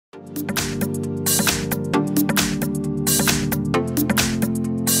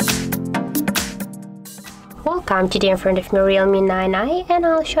Welcome, today in front of me Realme 9i, and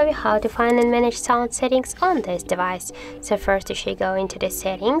I'll show you how to find and manage sound settings on this device. So first you should go into the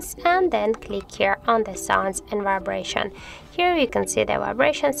settings and then click here on the sounds and vibration. Here you can see the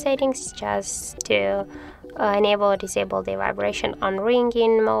vibration settings. Just to enable or disable the vibration on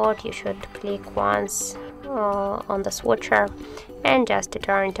ringing mode, you should click once on the switcher, and just to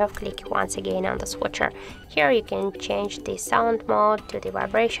turn it off, click once again on the switcher. Here you can change the sound mode to the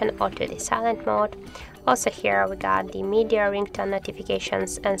vibration or to the silent mode. Also here we got the media, ringtone,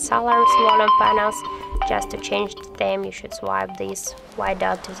 notifications and alarms volume panels. Just to change them, you should swipe this white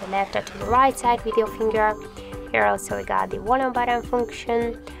dot to the left or to the right side with your finger. Here also we got the volume button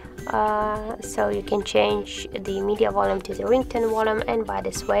function. So you can change the media volume to the ringtone volume, and by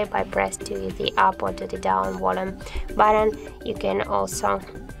this way, by press to the up or to the down volume button, you can also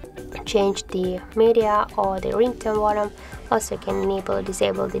change the media or the ringtone volume. Also you can enable or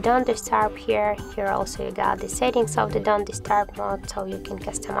disable the don't disturb here. Here also you got the settings of the don't disturb mode, so you can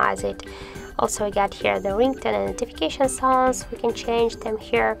customize it. Also we got here the ringtone and notification sounds, we can change them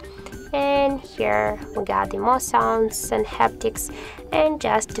here. And here we got the more sounds and haptics, and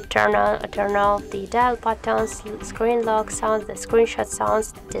just to turn on or turn off the dial buttons, screen lock sounds, the screenshot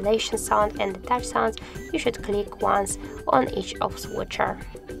sounds, the deletion sound and the touch sounds, you should click once on each of switcher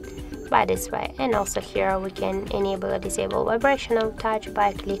by this way. And also here we can enable or disable vibrational touch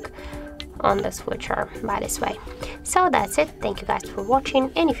by click on the switcher by this way. So that's it. Thank you guys for watching,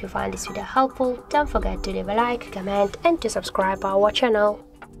 and if you find this video helpful, don't forget to leave a like, comment and to subscribe our channel.